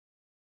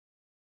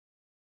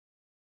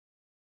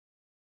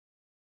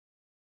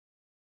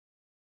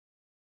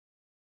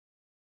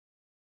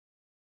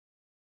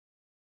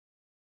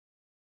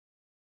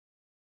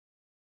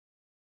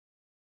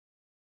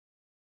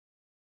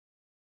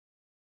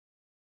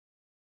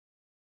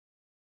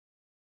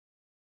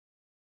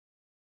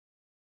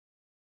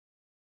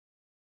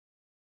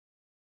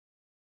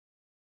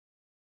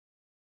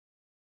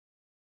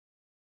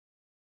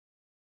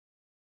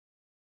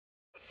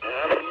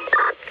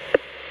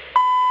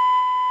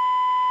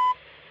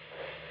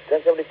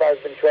1075 has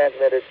been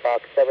transmitted,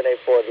 box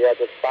 784, the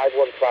address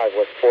 515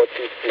 West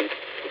 42th Street,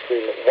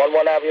 between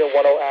 11 Avenue and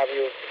 10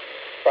 Avenue,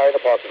 fire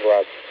in the parking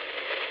garage.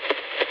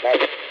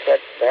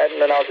 Manhattan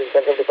announcing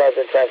 1075 has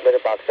been transmitted,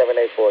 box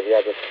 784, the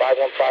address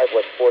 515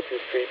 West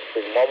 42th Street,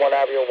 between 11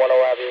 Avenue and 10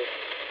 Avenue,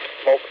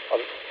 smoke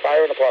on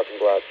fire in the parking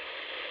garage.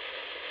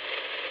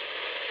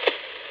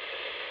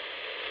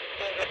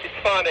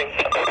 Responding.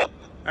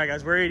 Alright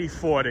guys, we're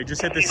 84. They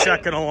just hit the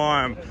second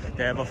alarm.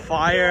 They have a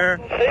fire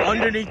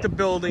underneath the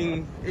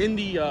building in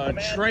the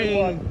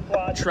train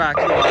track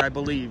yard, I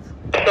believe.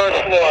 Third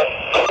floor.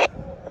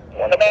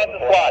 Command to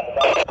SWAT.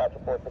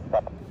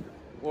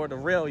 Or the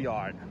rail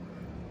yard.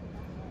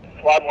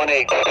 SWAT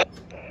 18.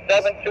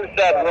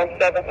 727, room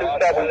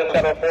 727, just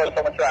 704,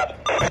 someone trapped.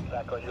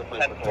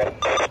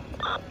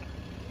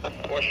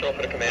 10-4. 4 show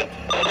for the command.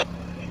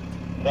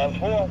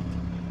 10-4.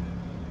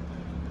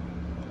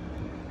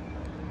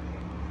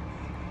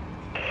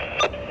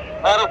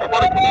 Adam, what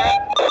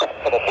command?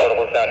 Couple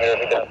portables down here, if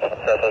we can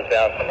start those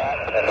down. And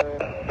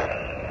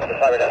the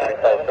fire down here,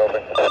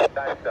 telescoping.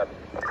 97.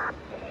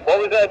 What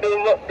was that, the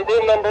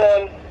room number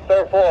on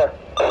 3rd floor?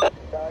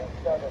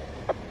 97.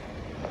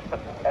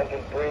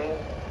 Engine 3,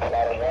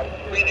 ladder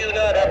 1. We do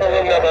not have a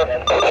room number.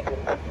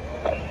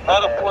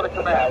 Adam, for the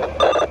command.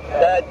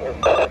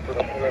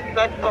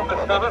 Check from the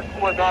 7th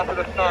floor down to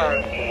the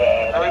 3rd.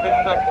 Everything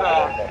checks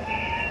out.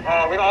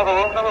 We don't have a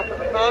room number for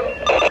the 3rd?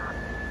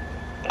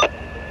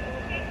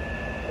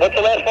 What's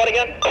the last one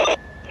again?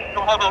 You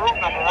don't have a room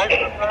number, right?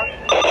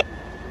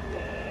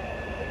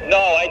 No,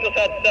 I just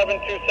had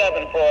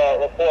 727 for a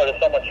report of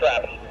someone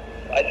trapped.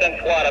 I sent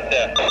SWAT up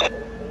there.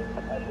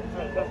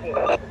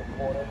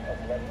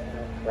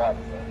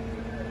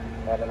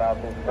 7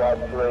 Alpha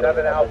 7.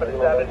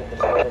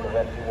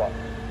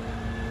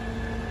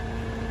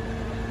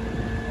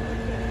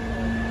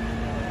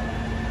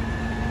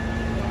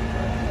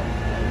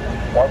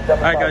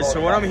 Alright guys, so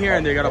what I'm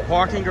hearing, they got a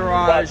parking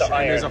garage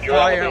and there's a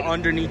fire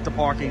underneath the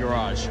parking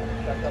garage.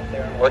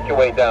 Work your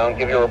way down,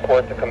 give your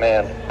report to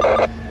command.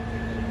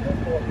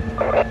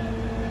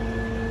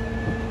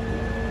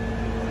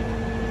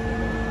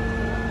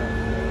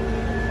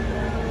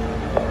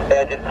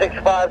 Engine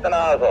 65 to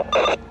nozzle.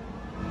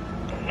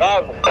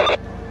 Nozzle.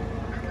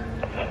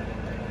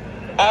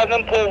 Have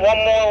them pull one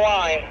more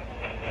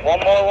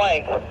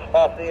length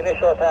off the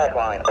initial attack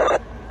line.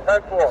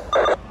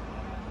 10-4.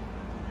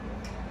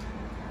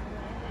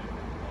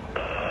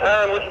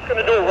 Aaron, we're just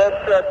going to do a rope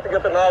stretch to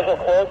get the nozzle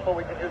close so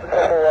we can use a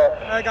couple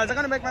Alright guys, I'm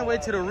going to make my way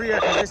to the rear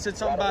because they said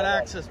something about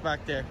access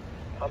back there.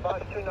 About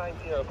 290,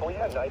 can we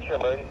have nitro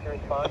emergency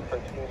response for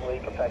extreme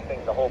leak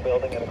affecting the whole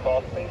building and the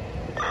crawl space?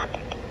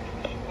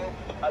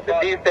 The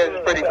detail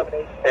is pretty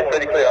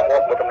clear. I'm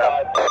working with them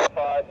now.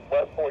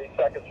 West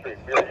 42nd Street.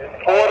 4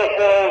 to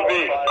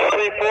 4B.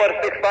 34 to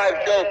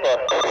 65 chauffeur.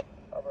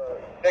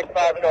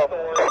 65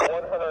 chauffeur.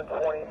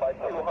 120 by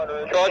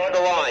 200. Charge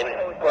the line.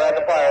 We're at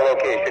the fire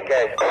location,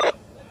 okay?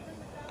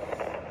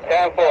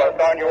 10-4,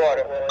 it's on your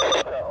order.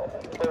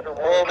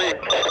 4B.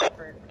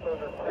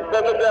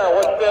 Send them down.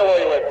 What stairwell are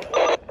you in?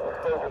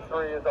 Exposure 3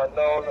 is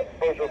unknown.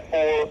 Exposure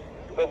 4,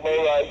 the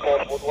low-rise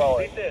multiple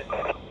dwelling.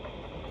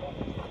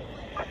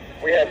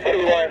 We have 2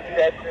 lines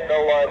stretched, no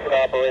lines in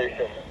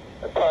operation.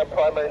 At the time,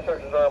 primary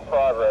searches are in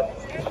progress.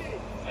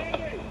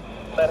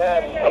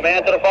 Manhattan.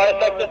 Command to the fire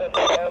section.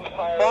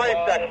 Fire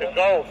section,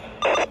 go.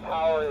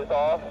 Power is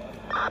off.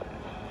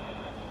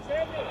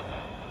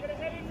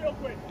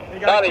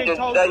 Donnie, is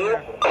that you?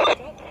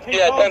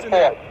 Yeah, 10-4.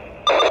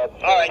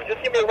 Alright,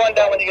 just give me a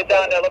rundown when you get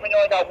down there. Let me know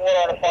I got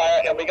water on the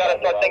fire, and we got to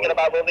start thinking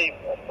about relief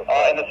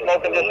in the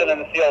smoke condition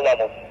and the CO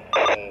levels.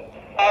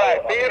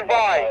 Alright, be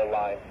advised.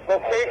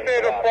 Location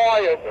of the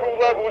fire, 2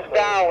 levels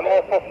down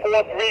off of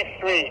 4th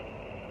Street.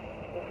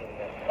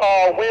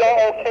 We are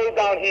okay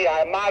down here.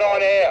 I'm not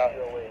on air.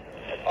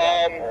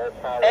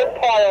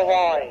 Empire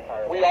line.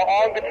 We are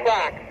on the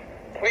track.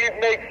 Please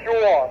make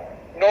sure.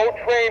 No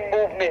train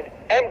movement.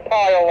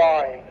 Empire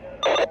line.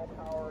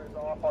 Power is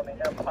off on the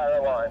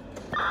Empire line.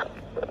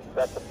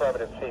 That's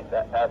affirmative, Chief.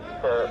 As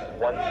per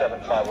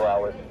 175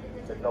 hours,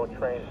 there's no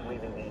trains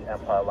leaving the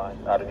Empire line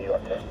out of New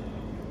York.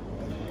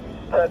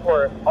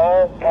 Redworth,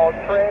 all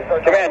trains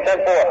are... Command,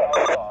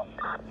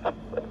 10-4.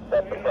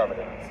 That's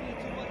affirmative.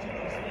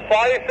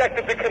 Fire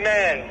sector to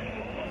command.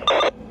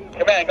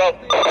 Command, go.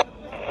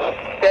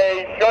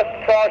 They just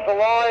charged the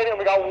line and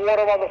we got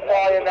water on the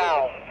fire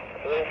now.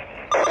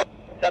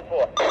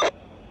 10-4.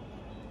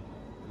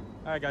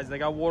 Alright guys, they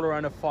got water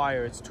on the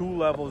fire. It's 2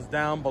 levels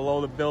down below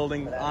the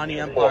building on the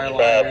Empire line.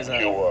 There's a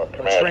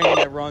train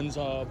that runs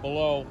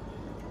below,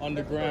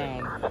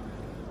 underground.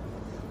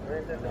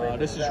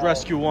 This is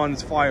Rescue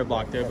 1's fire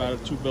block. They're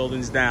about 2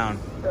 buildings down.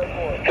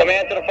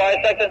 Command to the fire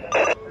section.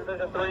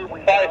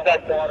 Fire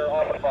section.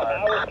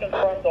 Power is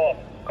confirmed off.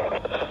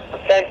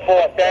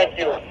 10-4, thank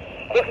you.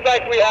 Looks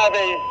like we have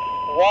a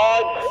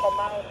large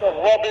amount of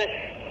rubbish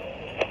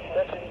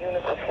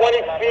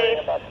 20 feet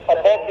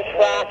above the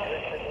track.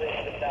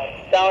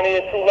 Down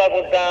here, 2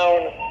 levels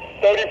down.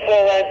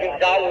 34 engines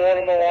got water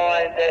in the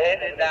line. They're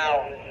hitting it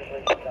now.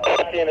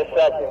 15 a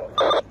second.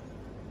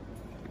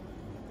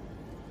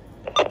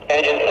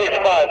 Engine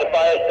 6-5, the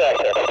fire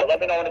sector. So let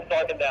me know when it's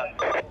darkened down.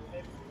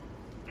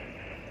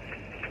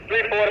 3-4 to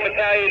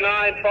Battalion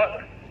 9,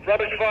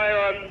 rubbish fire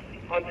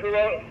on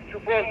two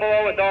floors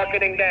below and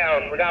darkening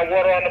down. We got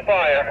water on the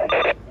fire.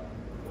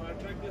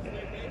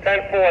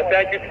 10-4,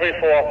 thank you,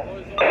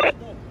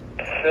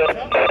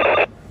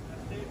 3-4.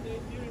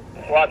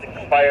 Watching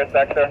fire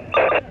sector.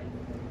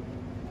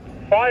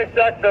 Fire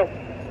sector.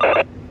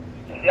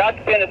 The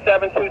occupant is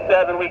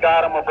 727, we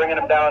got him, we're bringing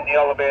him down the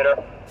elevator.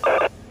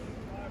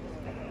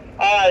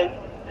 Alright,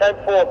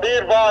 10-4, be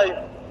advised,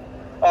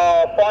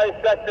 fire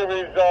sector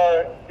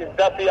is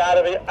definitely out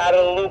of the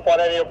loop on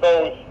any of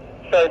those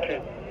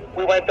searches.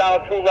 We went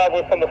down 2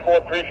 levels from the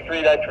 4th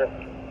Street entrance.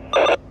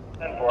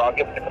 10-4, I'll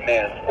give it the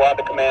command. Squad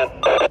the command.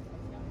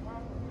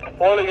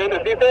 Holding in the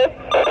defense?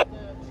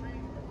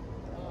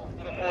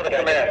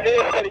 Command.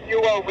 You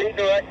are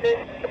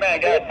redirecting.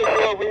 Command, guys. You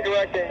are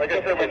redirecting. Like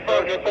I said, we're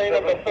saying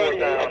up to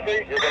 38th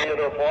Street. You're going to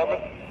the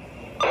apartment?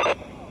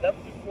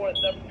 724,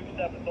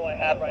 727 is all I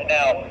have right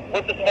now.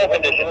 What's the smoke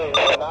condition?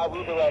 Now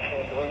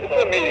redirecting. It's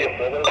immediate.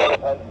 We're going to go to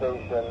Penn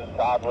Station,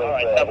 top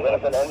right there. We're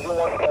going to send Engine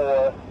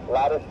 14,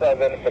 Ladder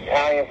 7,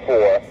 Battalion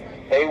 4.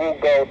 They will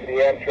go to the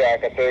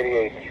Amtrak at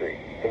 38th Street.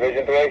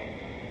 Division 3?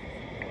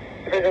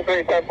 Division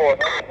 3, 10-4.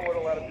 4 to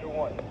Ladder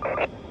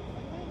 2-1.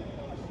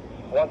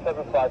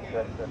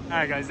 1756.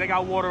 Alright guys, they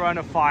got water on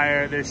the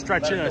fire. They're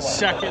stretching a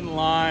second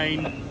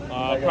line,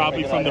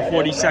 probably from the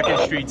 42nd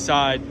Street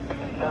side.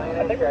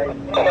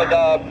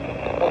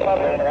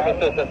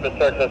 Assistance for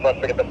search, let's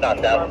get this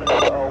knocked out.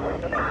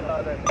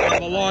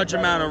 A large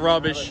amount of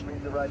rubbish.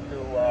 Direct to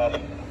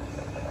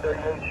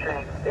 38th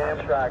Street,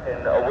 Amtrak,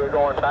 and we're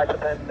going back to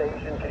Penn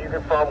Station. Can you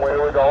confirm where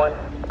we're going?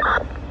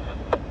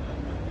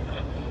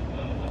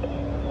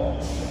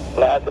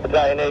 Ladder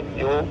Battalion 8,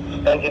 you,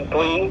 Engine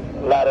 3,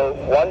 Ladder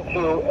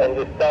 1-2, and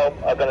yourself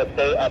are going to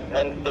stay at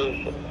Penn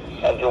Station.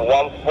 Engine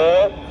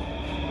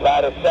 1-4,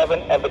 Ladder 7,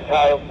 and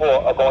Battalion 4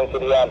 are going to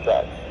the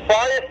Amtrak.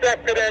 Fire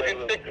sector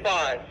Engine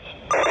 6-5.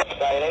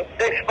 Battalion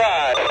 8?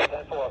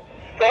 6-5.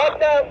 Start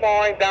that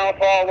line down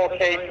to our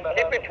location.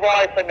 Keep it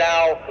dry for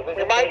now.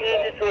 We might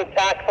need you to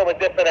attack from a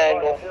different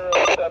angle.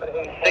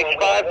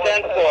 6-5,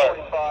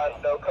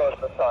 10-4. No code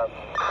this time.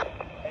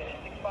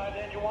 6-5,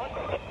 Engine 1?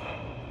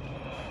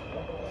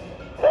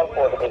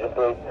 10-4, Division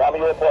 3. Tommy,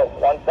 your report.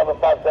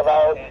 1757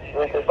 hours.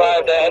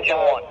 5 to Engine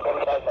 1.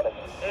 25 minutes.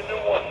 Engine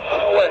 1.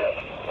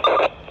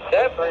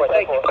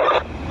 Thank you.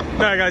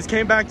 Alright guys,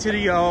 came back to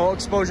the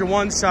exposure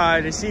 1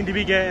 side. They seem to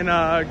be getting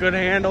a good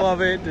handle of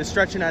it. They're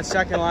stretching that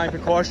second line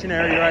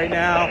precautionary right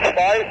now.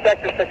 Fire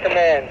sector to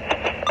command.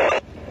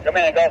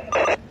 Command, go.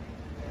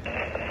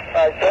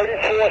 Alright,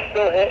 34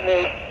 still hitting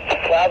me.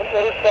 We're having a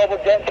little trouble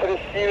getting to the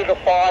speed of the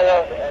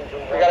fire.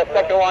 We got a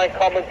second line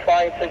coming,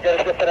 trying to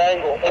get a different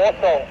angle.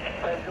 Also,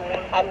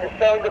 I'm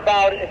concerned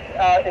about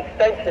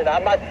extension.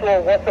 I'm not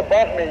sure what's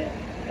above me.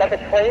 Is that the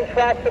train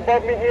tracks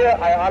above me here?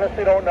 I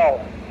honestly don't know.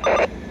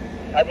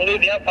 I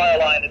believe the Empire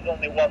line is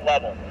only 1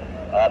 level.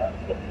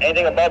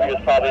 Anything above you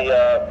is probably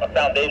a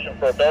foundation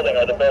for a building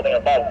or the building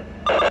above.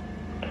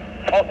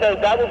 Okay,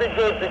 that would be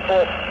good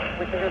because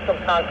we can do some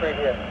concrete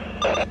here.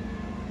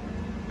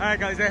 Alright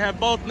guys, they have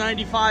both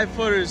 95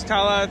 footers,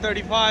 Tyler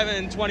 35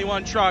 and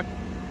 21 truck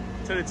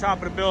to the top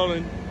of the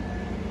building.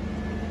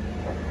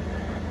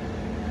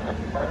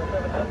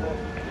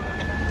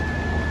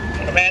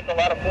 Command to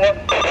ladder 4?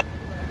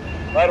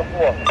 Ladder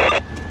 4.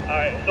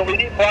 Alright, so we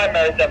need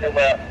primaries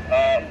everywhere.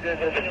 There's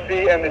the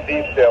C and the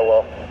D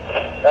stairwell.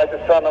 At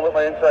this time, I'm with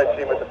my inside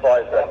team at the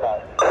fire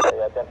sector.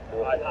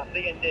 Alright,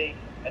 C and D.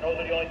 And those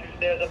are the only 2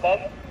 stairs above?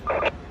 As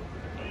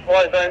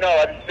far as I know,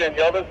 I didn't see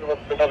any others. There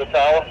must be another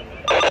tower.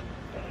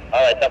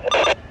 Alright, Temple.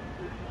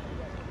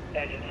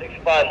 Engine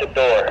 6-5 the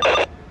door.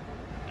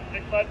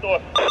 6-5 door.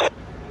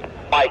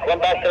 Mike, run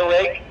back to the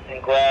rig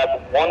and grab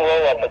 1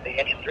 roll up at the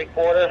engine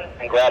 3/4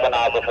 and grab a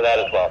nozzle for that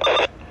as well.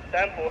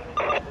 10-4.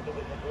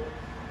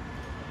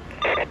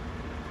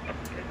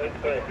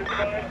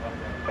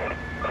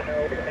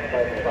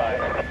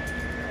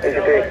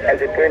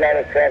 Engine 39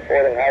 is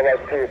transporting high-rise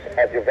troops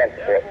as your vent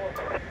support.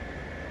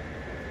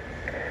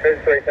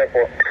 Engine 3,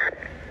 10-4.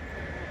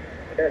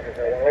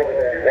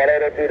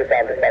 1802 to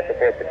time dispatch to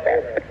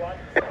 465.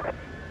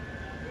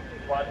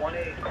 Squad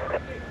 1-8.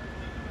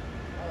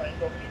 Alright,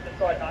 so keep the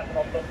start knocking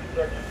off those 2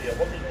 searches here.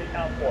 What can you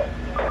count for?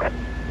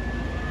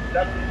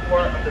 74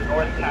 of the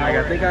north tower.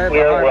 I think I have a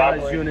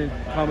high-rise unit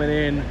coming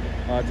in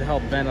to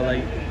help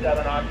ventilate.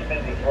 7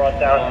 occupants is brought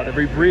down. The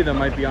rebreather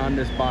might be on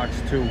this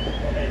box too.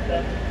 Okay,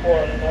 74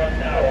 of the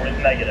north tower is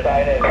negative.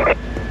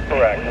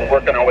 Correct. We're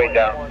working our way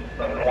down.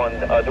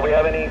 Do we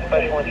have any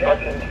special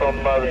instructions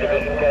from the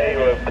Division K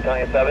or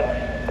Battalion 7?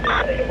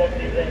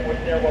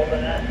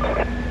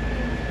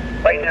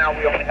 Right now,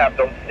 we only have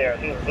those stairs.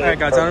 Alright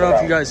guys, I don't know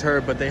if you guys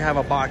heard, but they have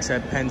a box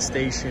at Penn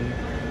Station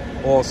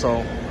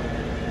also,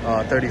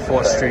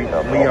 34th Street.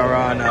 We are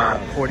on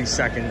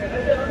 42nd.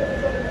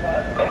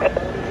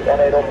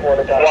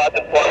 Squad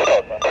to front.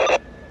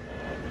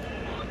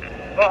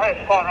 Go ahead,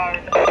 squad.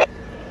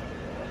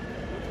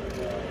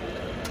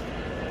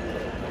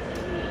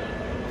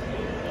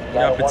 We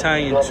got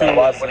Battalion 2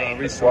 as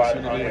resource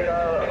unit leader.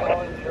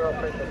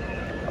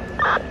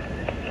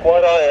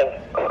 Squad iron.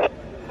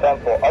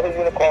 10-4. Other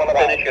unit calling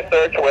about. Finish your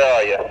search. Where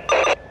are you?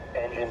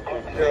 Engine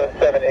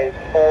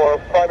 20784.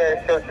 Primary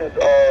searches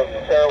of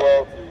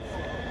stairwells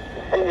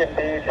C and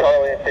D,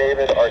 Charlie and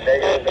David, are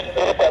negative. The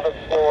 7th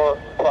floor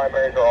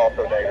primaries are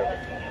also negative.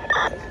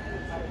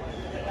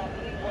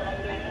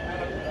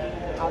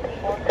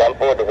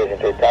 10-4, Division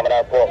 2, coming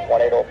out for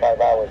 1805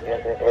 hours. Your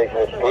incident duration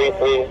is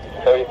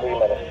 33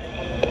 minutes.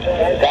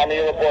 Tommy,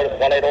 your report is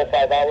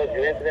 1805 hours.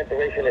 Your incident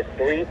duration is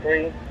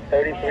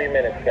 33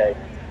 minutes, okay?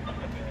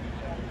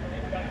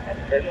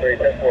 10-3,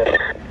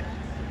 10-4.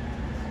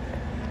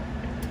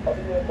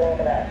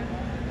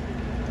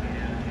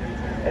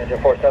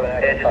 Engine 47,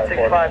 Engine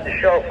 6-5 the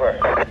chauffeur.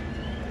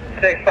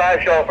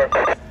 6-5 chauffeur.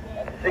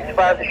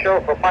 6-5 the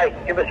chauffeur. Mike,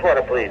 give us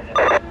water, please.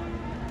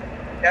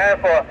 Yeah,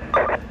 4.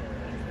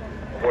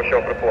 4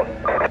 chauffeur 4.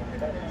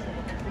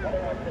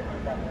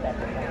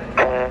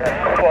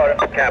 Water.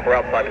 Cap, we're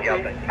outside of the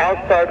outside.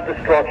 Outside of the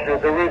structure,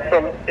 there is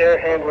some air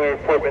handling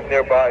equipment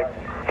nearby.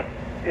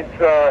 It's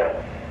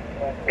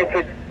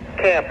a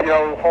camp, you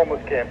know,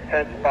 homeless camp,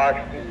 tents,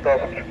 boxes, and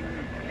stuff.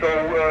 So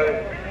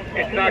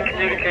it's not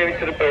communicating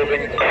to the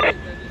building.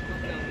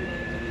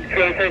 It's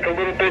going to take a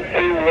little bit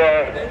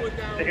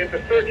to get the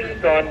searches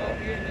done,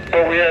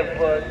 but we have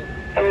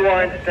 2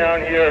 lines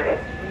down here,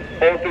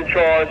 both in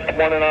charge,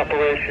 1 in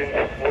operation.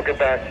 We'll get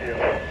back to you.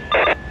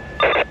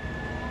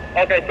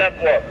 Okay,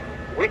 10-4.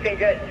 We can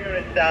get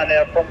units down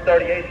there from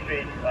 38th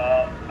Street.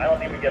 I don't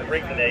think we get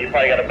rigs in there. You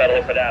probably got a better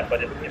look for that.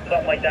 But if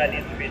something like that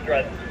needs to be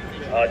addressed,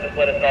 just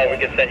let us know. We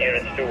can send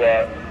units to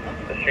the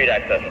street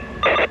access.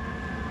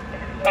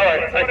 All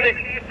right, I think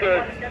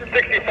the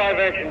 65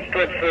 engine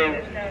stretch through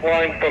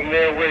line from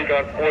their rig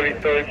on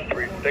 43rd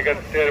Street. They had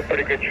a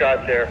pretty good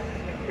shot there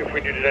if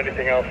we needed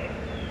anything else.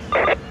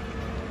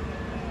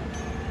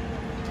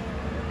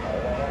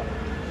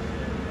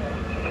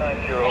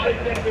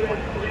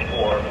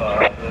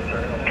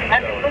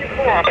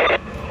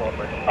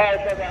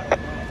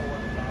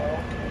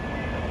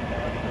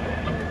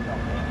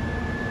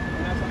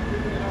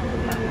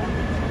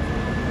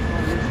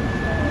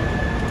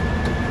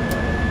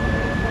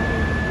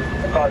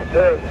 On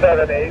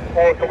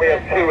 0784, so we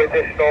have 2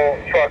 additional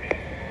trucks.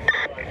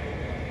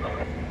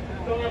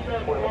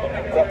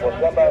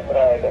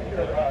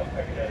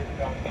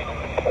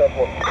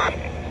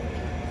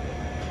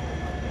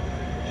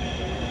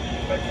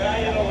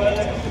 Battalion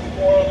 11,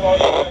 4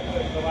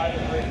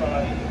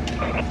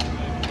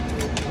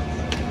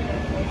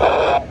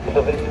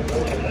 Division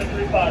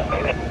 35.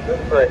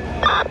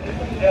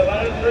 Yeah,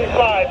 ladder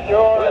 35.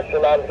 You're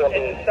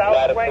in the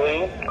south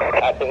wing.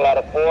 Acting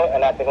ladder 4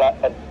 and acting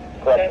ladder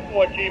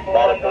 10-4, Chief.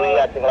 ladder 3,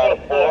 acting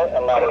ladder 4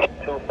 and ladder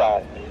 2-5.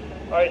 All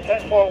right,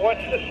 10-4.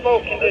 What's the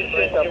smoke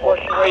condition? You work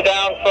your way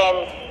down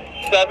from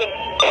 7.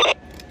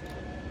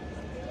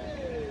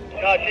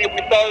 Chief,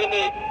 we started in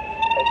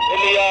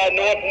the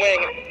north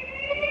wing.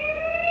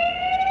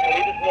 And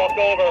we just walked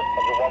over to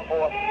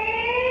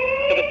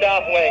the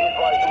south wing.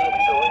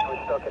 We're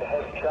stuck in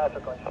heavy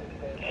traffic on 16.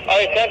 All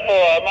right, 10-4.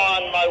 I'm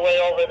on my way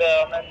over there.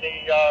 I'm in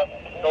the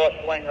north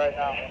wing right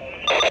now.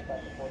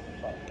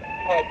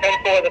 All right,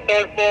 10-4. The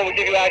 3rd floor will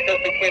give you access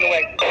between the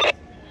wings.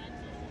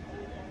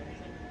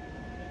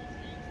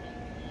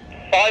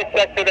 5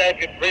 sector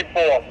engine, 3-4.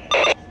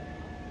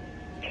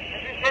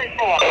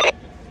 3-4.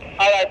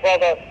 All right,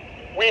 brother.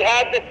 We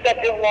have the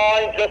 2nd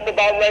line just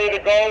about ready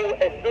to go.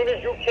 As soon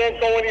as you can't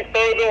go any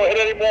further or hit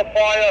any more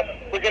fire,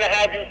 we're going to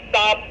have you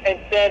stop and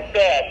stand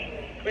fast.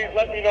 Please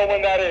let me know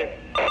when that is.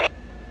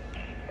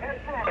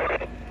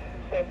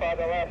 Stand by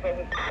the last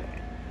one.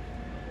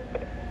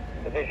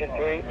 Division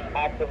 3,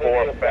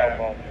 activate your cell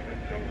phone.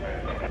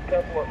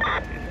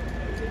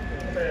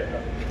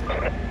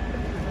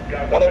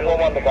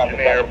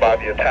 Engineer by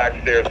the attack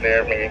stairs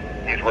near me.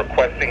 He's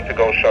requesting to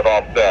go shut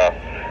off the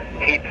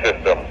heat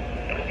system.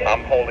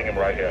 I'm holding him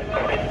right here.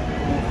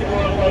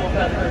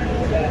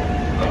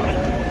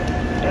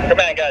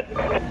 Command, guys.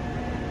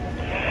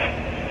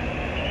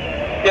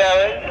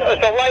 Yeah,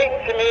 it's a light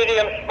to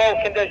medium smoke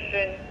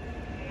condition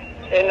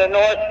in the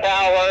north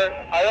tower.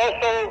 I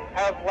also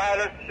have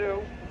ladder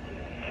 2.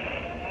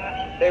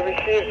 They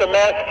received a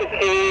master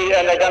key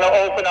and they're going to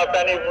open up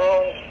any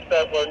rooms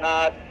that were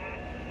not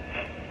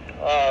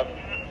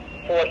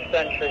forced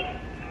entry.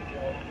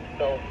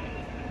 So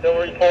they'll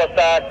report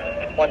back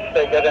once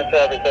they get into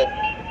everything.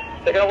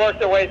 They're going to work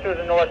their way through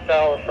the north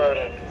tower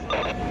further.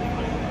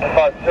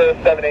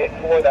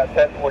 0784, that's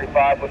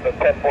 1045 with a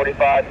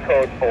 1045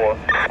 code 4.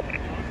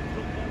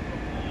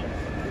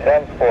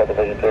 10-4,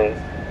 Division 3.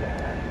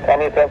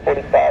 Tommy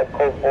 1045,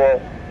 code 4,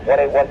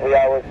 1813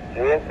 hours.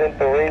 Your incident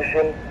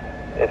duration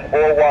is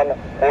 41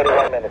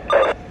 minutes.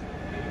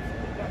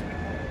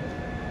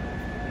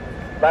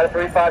 Ladder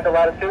 3-5 to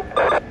ladder 2.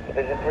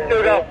 Division 3. 2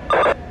 go.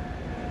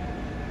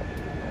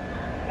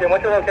 Jim,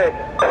 what's your location?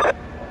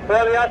 We're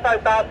on the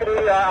outside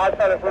balcony,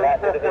 outside of room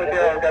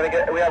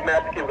 440. We have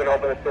master key. We're going to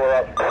open this door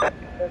up.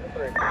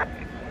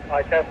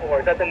 Alright, 10-4.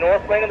 Is that the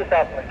north lane or the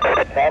south lane?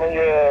 Tommy,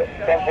 you're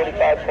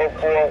 10:45, code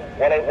 4,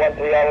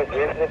 1813 hours.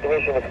 Your incident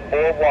duration is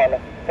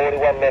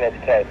 41 minutes,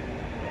 K.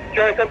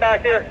 Jerry, come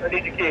back here. I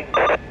need your key.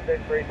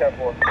 6-3,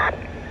 10-4.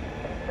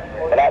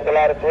 Monopoly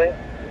ladder 3.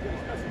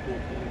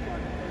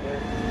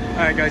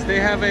 Alright guys, they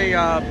have a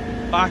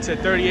box at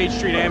 38th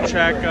Street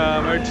Amtrak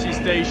emergency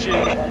station.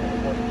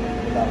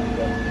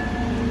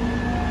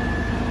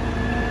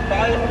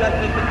 Fire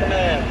message to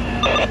command.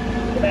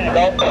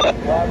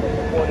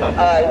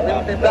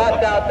 Alright, we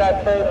backed out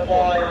that first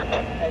line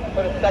and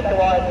put a second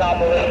line in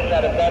operation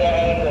at a better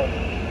angle.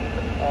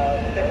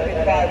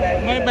 65 I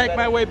might make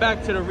my way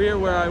back to the rear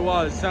where I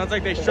was. Sounds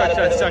like they stretched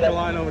that second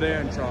line over there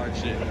and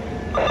charged it.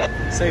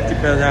 Safety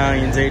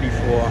Battalions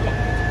 84.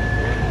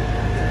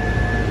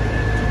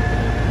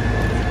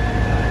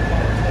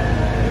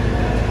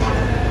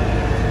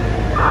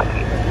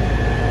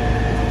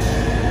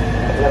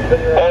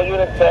 All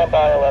units stand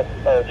by unless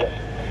urgent.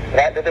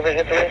 Not the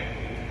Division 3?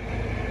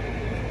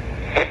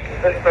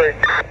 Division 3.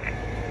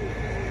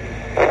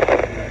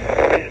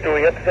 Please do.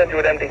 We have to send you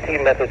an MDT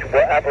message.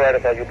 What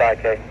apparatus are you by,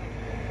 K?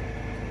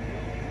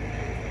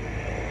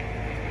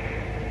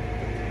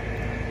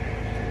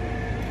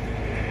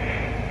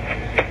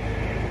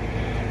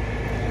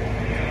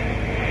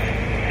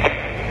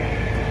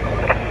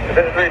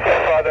 Division 3,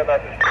 stand by that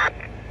message.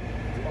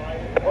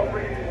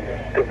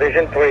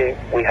 Division 3,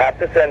 we have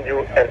to send you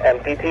an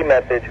MDT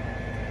message.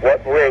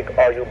 What rig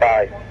are you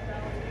by?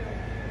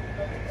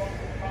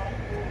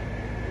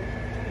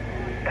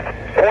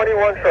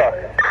 21 truck.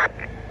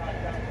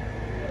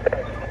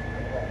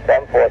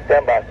 10-4,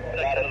 stand by.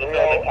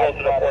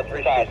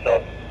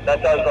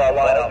 That does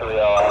line up.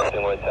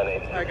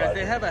 Alright guys,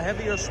 they have a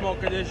heavier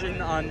smoke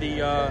addition on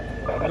the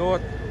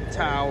north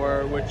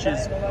tower, which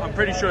is, I'm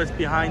pretty sure it's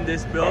behind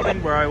this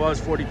building where I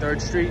was, 43rd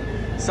Street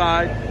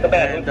side,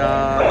 and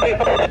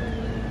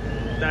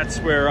that's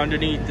where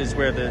underneath is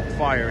where the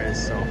fire is.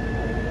 So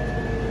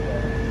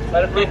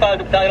Let us 35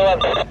 to Battalion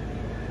 11.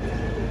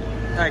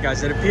 alright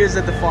guys, it appears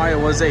that the fire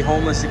was a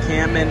homeless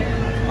encampment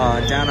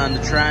down on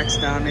the tracks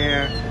down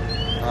there,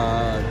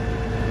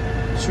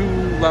 2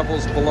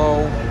 levels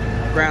below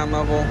ground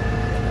level.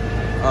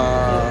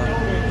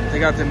 They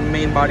got the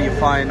main body of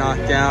fire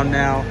knocked down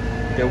now.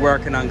 They're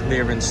working on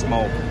clearing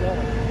smoke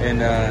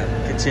and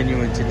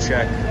continuing to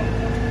check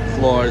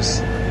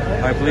floors.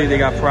 I believe they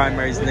got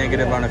primaries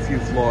negative on a few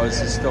floors.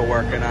 They're still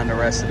working on the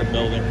rest of the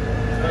building.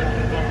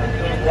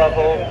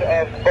 Levels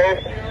of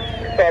both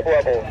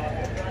sub-levels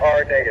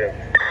are negative.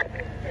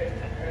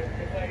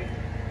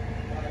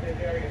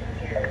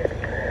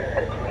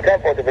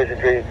 10-4 Division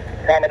 3,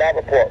 Commandant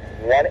report,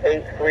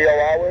 1830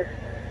 hours.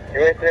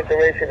 Your incident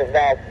duration is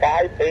now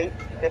 58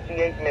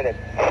 minutes.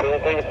 Division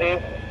 3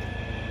 received?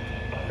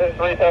 Division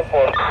 3,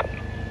 10-4.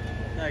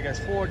 Alright guys,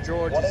 4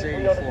 George is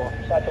 84.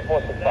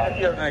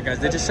 Alright guys,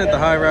 they just sent the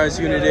high-rise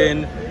unit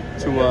in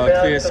to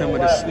clear some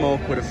of the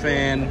smoke with a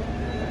fan.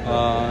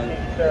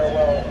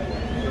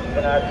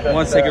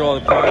 Once they get all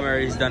the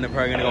primaries done, they're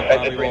probably going to go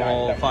probably while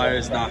all the fire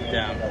is knocked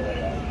down.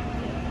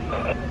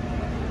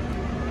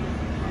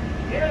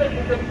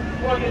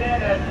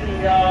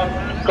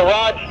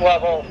 Garage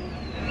level.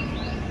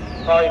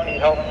 Probably be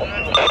helpful.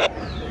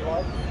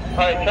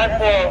 Alright,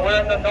 10-4, we're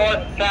in the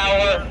north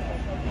tower.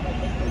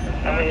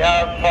 And we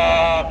have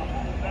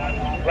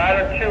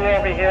ladder 2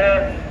 over here.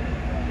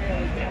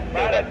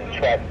 That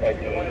truck are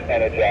being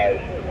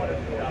energized.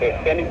 They're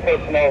sending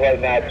personnel right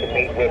now to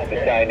meet with the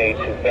Battalion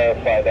to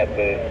verify that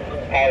the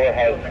power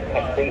has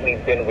completely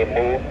been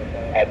removed.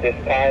 At this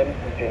time,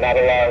 do not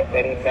allow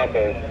any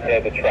members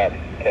near the tracks.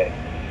 Okay.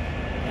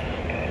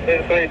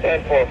 3,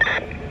 10-4.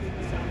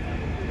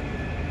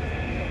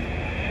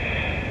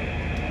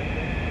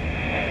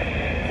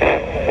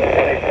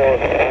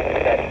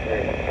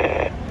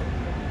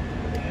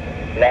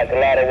 Not the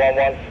ladder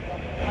 1-1.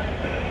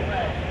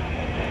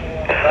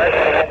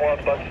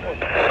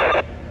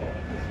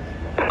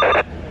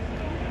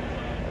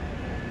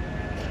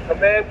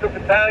 Command to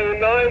Battalion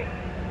 9.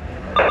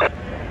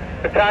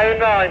 Battalion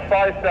 9,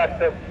 5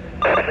 sector.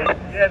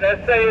 Yeah,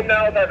 they're saying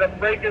now that the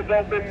break is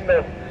open,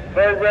 the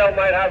third rail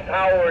might have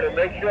power in it.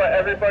 Make sure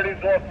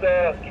everybody's off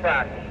the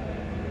track.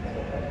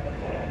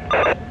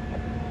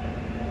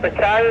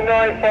 Battalion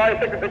 9, 5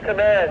 sector to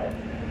command.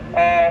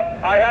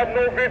 I have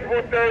no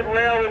visible third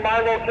rail in my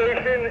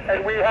location,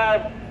 and we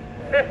have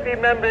 50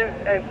 members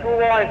and 2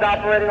 lines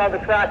operating on the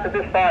track at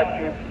this time,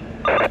 Chief.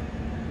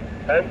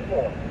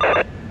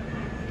 10-4.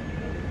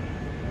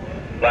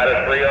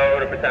 Ladder 3-0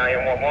 to Battalion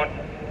 1-1.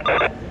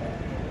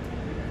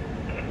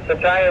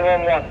 Battalion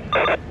 1-1.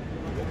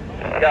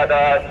 Got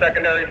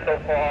secondary so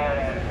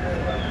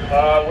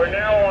far. We're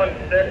now on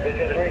 6.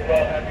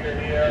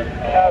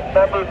 Have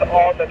members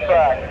on the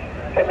track.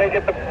 Can they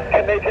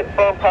get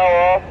firm power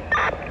off?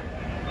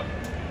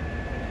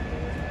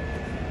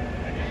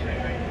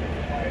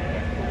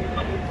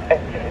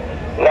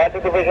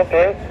 Atlantic Division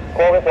 3,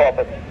 Corvus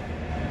office.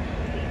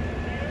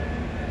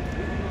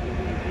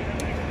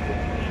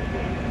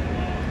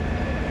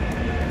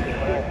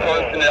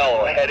 Personnel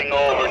heading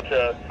over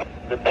to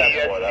the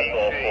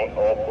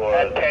PSCC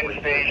at Penn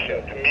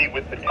Station to meet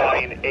with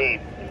Battalion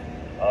 8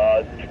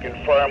 to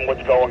confirm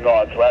what's going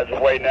on. So as of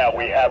right now,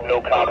 we have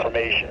no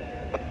confirmation.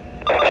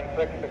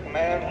 The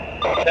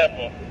command.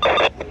 Temple.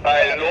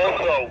 And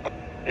also,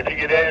 if you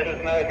could ask,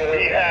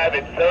 we have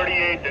at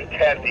 38th and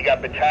 10th, you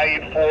got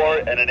Battalion 4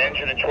 and an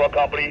engine and truck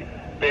company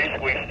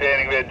basically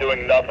standing there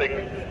doing nothing.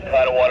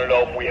 Kind of want to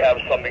know if we have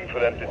something for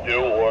them to do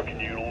or can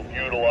you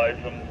utilize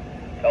them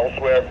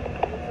elsewhere.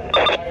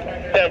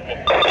 Temple.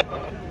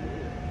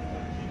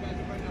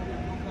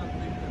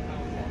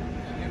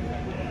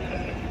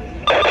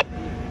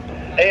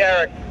 Hey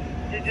Eric,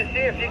 did you see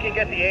if you can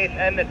get the 8th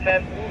and the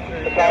 10th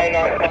Battalion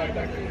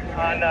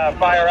on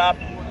fire ops?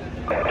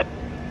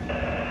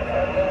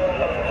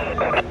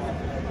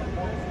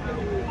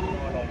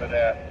 Over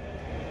there.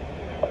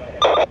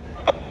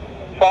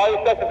 Fire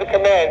sector to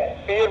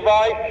command. Be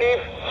advised,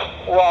 Chief.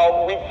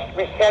 Well,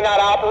 we cannot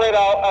operate at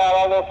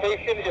our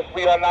location if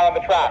we are not on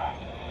the track.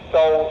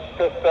 So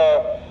just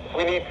if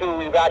we need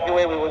to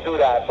evacuate, we will do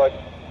that, but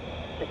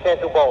we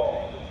can't do both.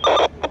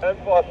 And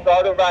we'll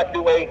start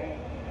evacuating,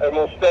 and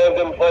we'll stand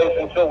in place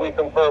until we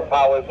confirm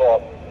power is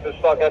off. Just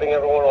start getting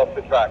everyone off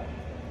the track.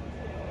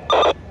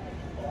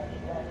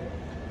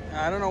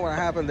 I don't know what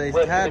happened. They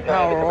had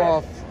power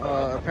off.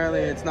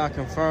 Apparently it's not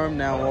confirmed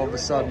now all of a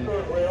sudden.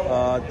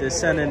 They're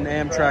sending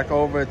Amtrak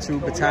over to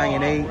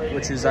Battalion 8,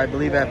 which is, I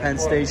believe, at Penn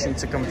Station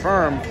to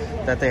confirm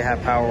that they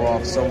have power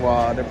off. So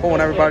they're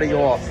pulling everybody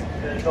off.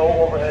 There's no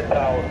overhead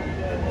power.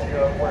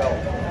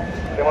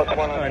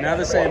 All right, now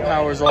they're saying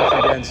power's off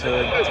again, so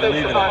they're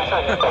leaving it. All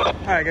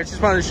right, I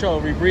just wanted to show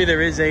rebreather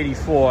is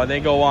 84. They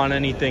go on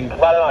anything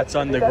that's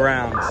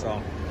underground,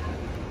 so.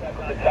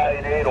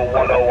 Battalion 8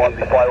 or 10 on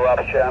the fire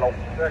ops channel.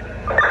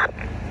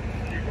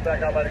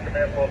 Back out by the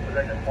command post,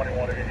 position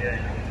 2188.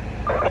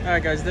 All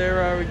right, guys,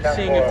 they're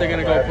seeing if they're going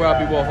to go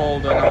probably will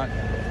hold or not.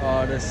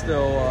 They're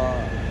still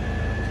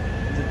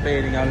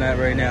debating on that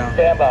right now.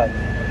 Stand by.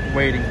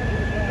 Waiting.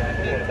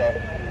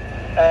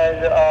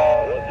 And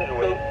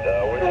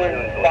doing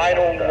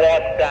final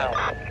wash down.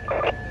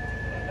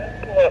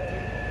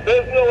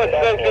 There's no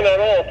extension at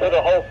all to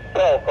the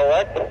hotel,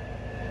 correct?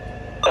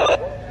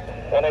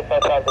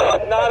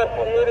 Does not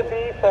appear to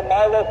be from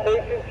my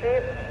location,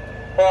 Chief,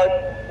 but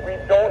we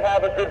don't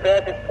have a good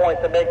vantage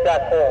point to make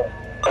that call.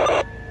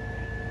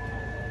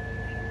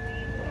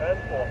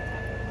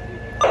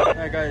 All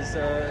right, guys,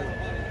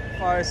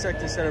 fire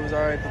sector said it was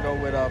all right to go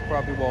with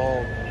probably will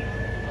hold.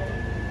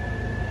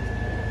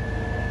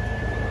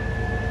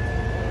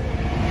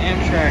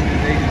 Amtrak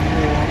is 84.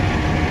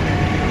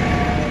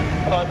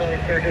 Primary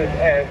searches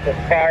of the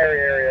fire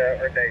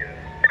area are negative.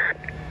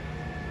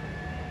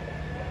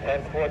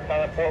 10-4,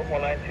 teleport,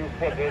 192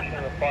 position,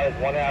 the fire is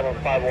 1 hour and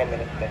 51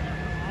 minutes.